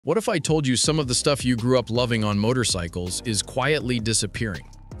What if I told you some of the stuff you grew up loving on motorcycles is quietly disappearing?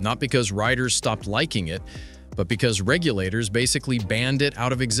 Not because riders stopped liking it, but because regulators basically banned it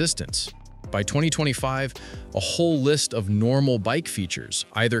out of existence. By 2025, a whole list of normal bike features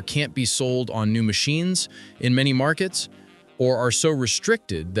either can't be sold on new machines in many markets or are so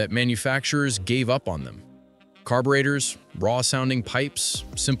restricted that manufacturers gave up on them. Carburetors, raw-sounding pipes,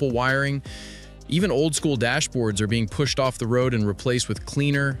 simple wiring, even old-school dashboards are being pushed off the road and replaced with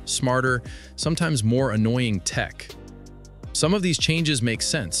cleaner, smarter, sometimes more annoying tech. Some of these changes make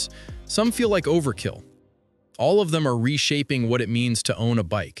sense. Some feel like overkill. All of them are reshaping what it means to own a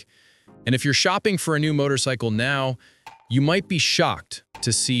bike. And if you're shopping for a new motorcycle now, you might be shocked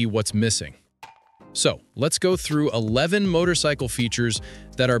to see what's missing. So, let's go through 11 motorcycle features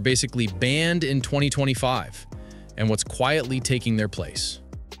that are basically banned in 2025 and what's quietly taking their place.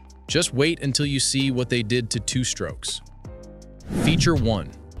 Just wait until you see what they did to two-strokes. Feature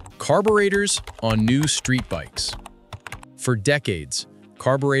 1. Carburetors on new street bikes. For decades,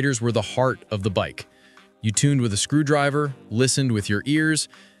 carburetors were the heart of the bike. You tuned with a screwdriver, listened with your ears,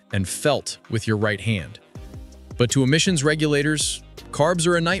 and felt with your right hand. But to emissions regulators, carbs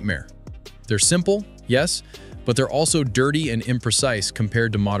are a nightmare. They're simple, yes, but they're also dirty and imprecise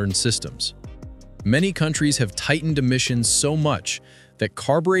compared to modern systems. Many countries have tightened emissions so much that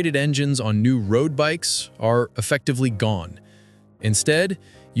carbureted engines on new road bikes are effectively gone. Instead,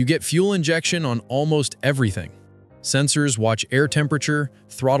 you get fuel injection on almost everything. Sensors watch air temperature,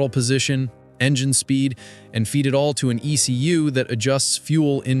 throttle position, engine speed, and feed it all to an ECU that adjusts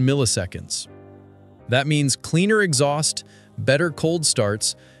fuel in milliseconds. That means cleaner exhaust, better cold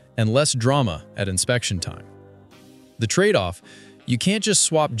starts, and less drama at inspection time. The trade-off: you can't just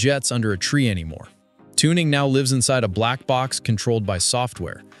swap jets under a tree anymore. Tuning now lives inside a black box controlled by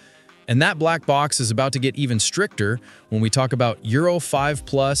software. And that black box is about to get even stricter when we talk about Euro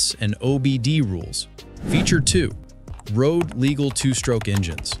 5+ and OBD rules. Feature 2. Road legal two-stroke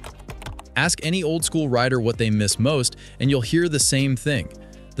engines. Ask any old-school rider what they miss most, and you'll hear the same thing: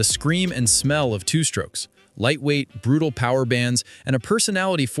 the scream and smell of two-strokes. Lightweight, brutal power bands, and a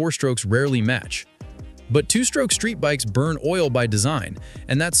personality four-strokes rarely match. But two-stroke street bikes burn oil by design,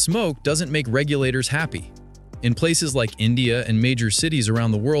 and that smoke doesn't make regulators happy. In places like India and major cities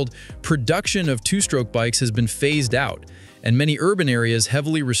around the world, production of two-stroke bikes has been phased out, and many urban areas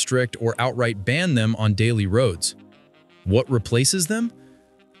heavily restrict or outright ban them on daily roads. What replaces them?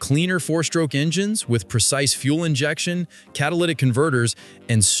 Cleaner four-stroke engines with precise fuel injection, catalytic converters,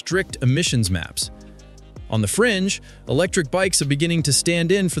 and strict emissions maps. On the fringe, electric bikes are beginning to stand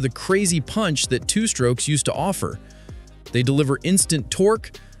in for the crazy punch that two-strokes used to offer. They deliver instant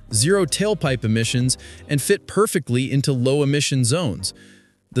torque, zero tailpipe emissions, and fit perfectly into low-emission zones.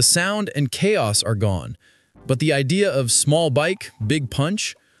 The sound and chaos are gone, but the idea of small bike, big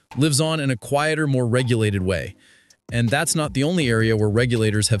punch lives on in a quieter, more regulated way. And that's not the only area where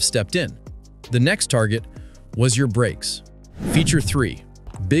regulators have stepped in. The next target was your brakes. Feature 3.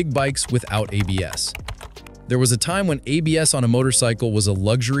 Big bikes without ABS. There was a time when ABS on a motorcycle was a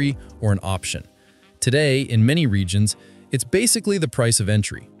luxury or an option. Today, in many regions, it's basically the price of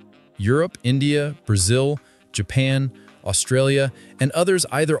entry. Europe, India, Brazil, Japan, Australia, and others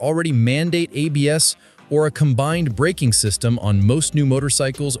either already mandate ABS or a combined braking system on most new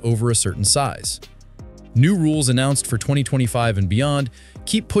motorcycles over a certain size. New rules announced for 2025 and beyond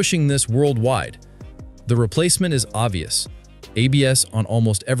keep pushing this worldwide. The replacement is obvious: ABS on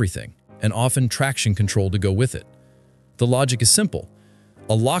almost everything, and often traction control to go with it. The logic is simple: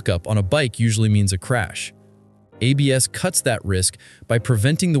 a lockup on a bike usually means a crash. ABS cuts that risk by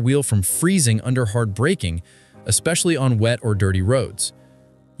preventing the wheel from freezing under hard braking, especially on wet or dirty roads.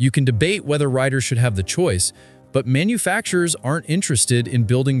 You can debate whether riders should have the choice, but manufacturers aren't interested in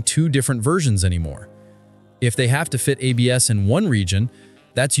building two different versions anymore. If they have to fit ABS in one region,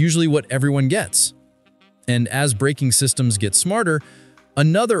 that's usually what everyone gets. And as braking systems get smarter,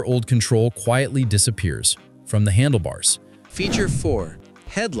 another old control quietly disappears from the handlebars. Feature 4.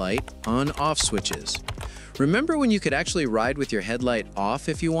 Headlight on-off switches. Remember when you could actually ride with your headlight off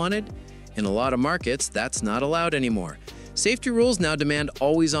if you wanted? In a lot of markets, that's not allowed anymore. Safety rules now demand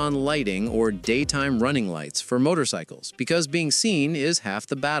always-on lighting or daytime running lights for motorcycles because being seen is half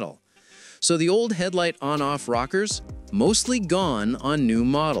the battle. So the old headlight on-off rockers, mostly gone on new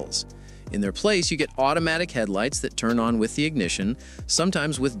models. In their place, you get automatic headlights that turn on with the ignition,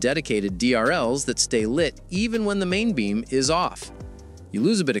 sometimes with dedicated DRLs that stay lit even when the main beam is off. You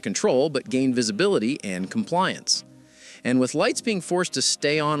lose a bit of control, but gain visibility and compliance. And with lights being forced to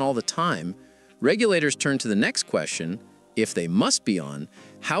stay on all the time, regulators turn to the next question: if they must be on,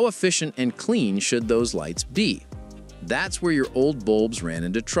 how efficient and clean should those lights be? That's where your old bulbs ran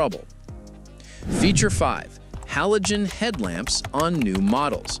into trouble. Feature 5. Halogen headlamps on new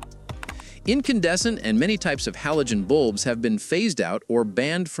models. Incandescent and many types of halogen bulbs have been phased out or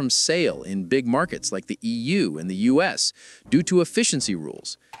banned from sale in big markets like the EU and the US due to efficiency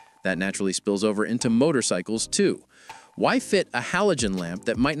rules. That naturally spills over into motorcycles too. Why fit a halogen lamp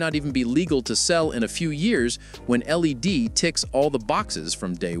that might not even be legal to sell in a few years when LED ticks all the boxes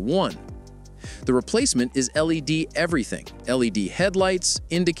from day one? The replacement is LED everything. LED headlights,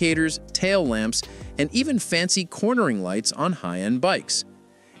 indicators, tail lamps, and even fancy cornering lights on high-end bikes.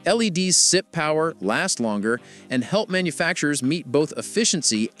 LEDs sip power, last longer, and help manufacturers meet both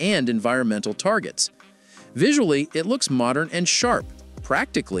efficiency and environmental targets. Visually, it looks modern and sharp.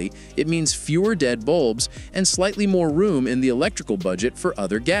 Practically, it means fewer dead bulbs and slightly more room in the electrical budget for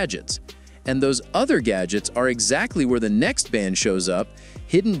other gadgets. And those other gadgets are exactly where the next band shows up,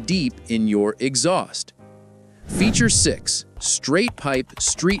 hidden deep in your exhaust. Feature 6. Straight pipe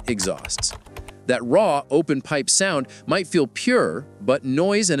street exhausts. That raw, open pipe sound might feel pure, but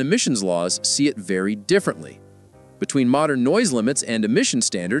noise and emissions laws see it very differently. Between modern noise limits and emission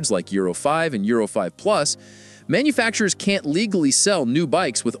standards like Euro 5 and Euro 5+, manufacturers can't legally sell new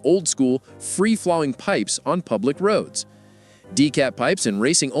bikes with old-school, free-flowing pipes on public roads. Decap pipes and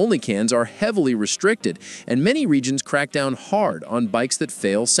racing-only cans are heavily restricted, and many regions crack down hard on bikes that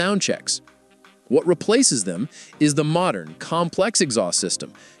fail sound checks. What replaces them is the modern, complex exhaust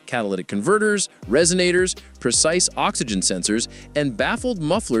system, catalytic converters, resonators, precise oxygen sensors, and baffled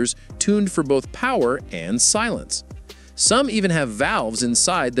mufflers tuned for both power and silence. Some even have valves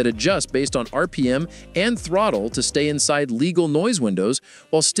inside that adjust based on RPM and throttle to stay inside legal noise windows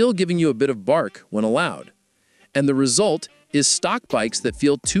while still giving you a bit of bark when allowed. And the result is stock bikes that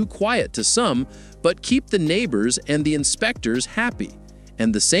feel too quiet to some, but keep the neighbors and the inspectors happy.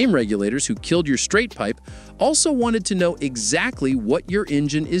 And the same regulators who killed your straight pipe also wanted to know exactly what your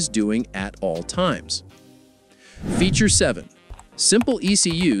engine is doing at all times. Feature 7. Simple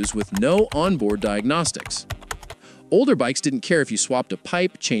ECUs with no onboard diagnostics. Older bikes didn't care if you swapped a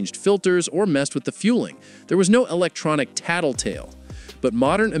pipe, changed filters, or messed with the fueling. There was no electronic tattletale. But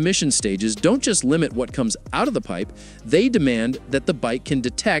modern emission stages don't just limit what comes out of the pipe, they demand that the bike can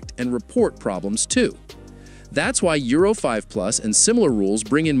detect and report problems too. That's why Euro 5+ and similar rules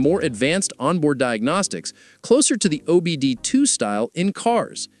bring in more advanced onboard diagnostics closer to the OBD2 style in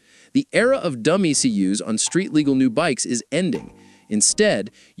cars. The era of dumb ECUs on street-legal new bikes is ending.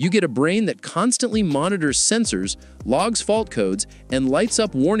 Instead, you get a brain that constantly monitors sensors, logs fault codes, and lights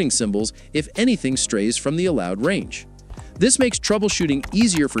up warning symbols if anything strays from the allowed range. This makes troubleshooting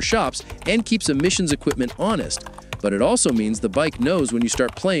easier for shops and keeps emissions equipment honest, but it also means the bike knows when you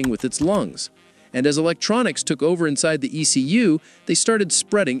start playing with its lungs. And as electronics took over inside the ECU, they started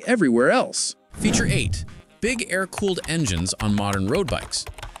spreading everywhere else. Feature 8. Big air-cooled engines on modern road bikes.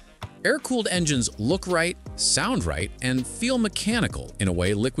 Air-cooled engines look right, sound right, and feel mechanical in a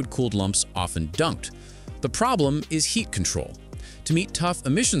way liquid-cooled lumps often don't. The problem is heat control. To meet tough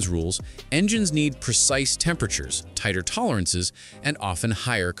emissions rules, engines need precise temperatures, tighter tolerances, and often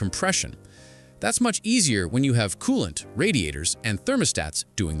higher compression. That's much easier when you have coolant, radiators, and thermostats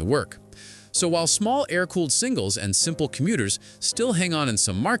doing the work. So while small air-cooled singles and simple commuters still hang on in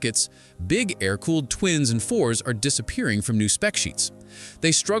some markets, big air-cooled twins and fours are disappearing from new spec sheets.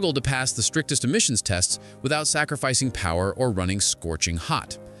 They struggle to pass the strictest emissions tests without sacrificing power or running scorching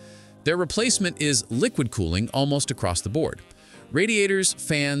hot. Their replacement is liquid cooling almost across the board. Radiators,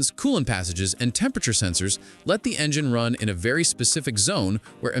 fans, coolant passages, and temperature sensors let the engine run in a very specific zone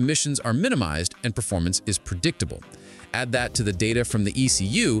where emissions are minimized and performance is predictable. Add that to the data from the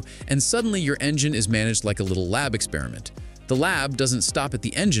ECU, and suddenly your engine is managed like a little lab experiment. The lab doesn't stop at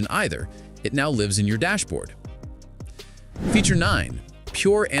the engine either. It now lives in your dashboard. Feature 9.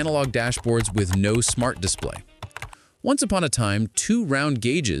 Pure analog dashboards with no smart display. Once upon a time, 2 round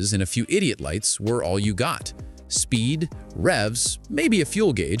gauges and a few idiot lights were all you got. Speed, revs, maybe a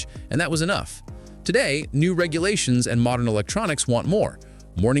fuel gauge, and that was enough. Today, new regulations and modern electronics want more.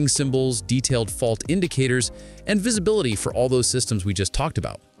 Warning symbols, detailed fault indicators, and visibility for all those systems we just talked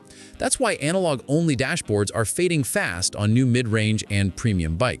about. That's why analog-only dashboards are fading fast on new mid-range and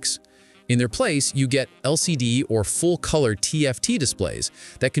premium bikes. In their place, you get LCD or full-color TFT displays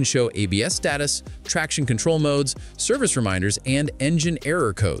that can show ABS status, traction control modes, service reminders, and engine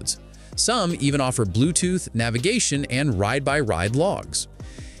error codes. Some even offer Bluetooth, navigation, and ride-by-ride logs.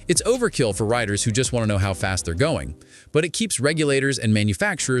 It's overkill for riders who just want to know how fast they're going, but it keeps regulators and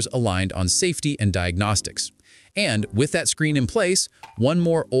manufacturers aligned on safety and diagnostics. And with that screen in place, one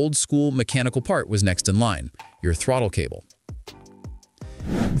more old-school mechanical part was next in line: your throttle cable.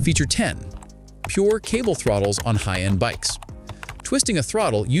 Feature 10. pure cable throttles on high-end bikes. Twisting a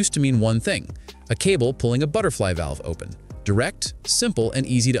throttle used to mean one thing: a cable pulling a butterfly valve open. Direct, simple, and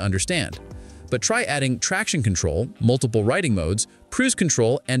easy to understand. But try adding traction control, multiple riding modes, cruise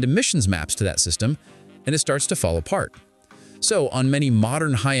control, and emissions maps to that system, and it starts to fall apart. So, on many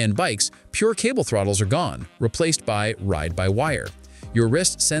modern high-end bikes, pure cable throttles are gone, replaced by ride-by-wire. Your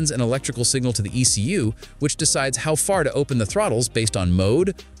wrist sends an electrical signal to the ECU, which decides how far to open the throttles based on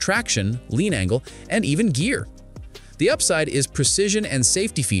mode, traction, lean angle, and even gear. The upside is precision and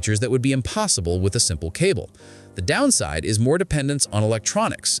safety features that would be impossible with a simple cable. The downside is more dependence on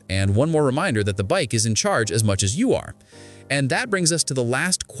electronics, and one more reminder that the bike is in charge as much as you are. And that brings us to the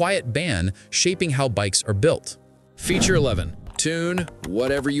last quiet ban shaping how bikes are built. Feature 11. Tune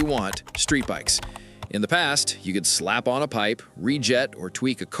whatever you want street bikes. In the past, you could slap on a pipe, rejet or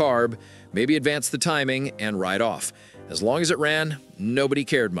tweak a carb, maybe advance the timing, and ride off. As long as it ran, nobody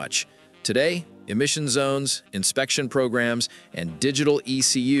cared much. Today, emission zones, inspection programs, and digital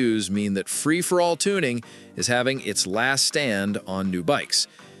ECUs mean that free-for-all tuning is having its last stand on new bikes.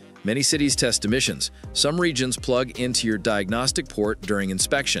 Many cities test emissions. Some regions plug into your diagnostic port during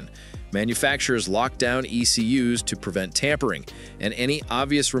inspection. Manufacturers lock down ECUs to prevent tampering, and any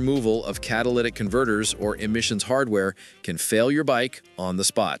obvious removal of catalytic converters or emissions hardware can fail your bike on the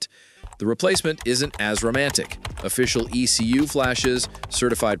spot. The replacement isn't as romantic. Official ECU flashes,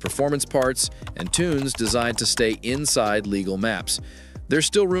 certified performance parts, and tunes designed to stay inside legal maps. There's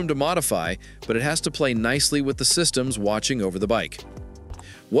still room to modify, but it has to play nicely with the systems watching over the bike.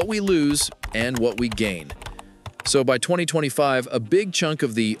 What we lose and what we gain. So by 2025, a big chunk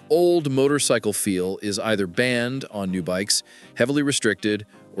of the old motorcycle feel is either banned on new bikes, heavily restricted,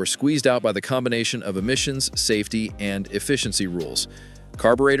 or squeezed out by the combination of emissions, safety, and efficiency rules.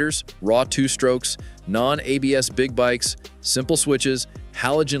 Carburetors, raw two-strokes, non-ABS big bikes, simple switches,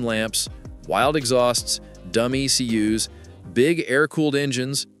 halogen lamps, wild exhausts, dumb ECUs, big air-cooled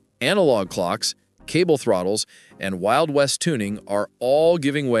engines, analog clocks, cable throttles, and Wild West tuning are all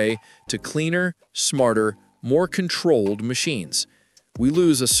giving way to cleaner, smarter, more controlled machines. We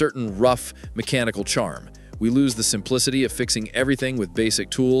lose a certain rough mechanical charm. We lose the simplicity of fixing everything with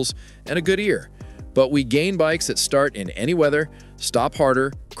basic tools and a good ear. But we gain bikes that start in any weather, stop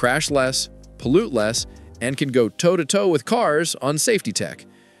harder, crash less, pollute less, and can go toe-to-toe with cars on safety tech.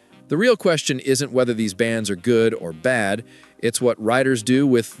 The real question isn't whether these bans are good or bad, it's what riders do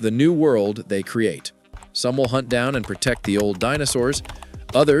with the new world they create. Some will hunt down and protect the old dinosaurs,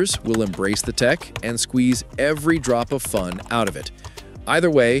 others will embrace the tech and squeeze every drop of fun out of it.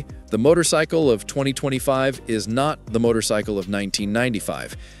 Either way, the motorcycle of 2025 is not the motorcycle of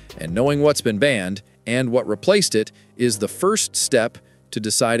 1995, and knowing what's been banned and what replaced it is the first step to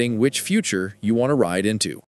deciding which future you want to ride into.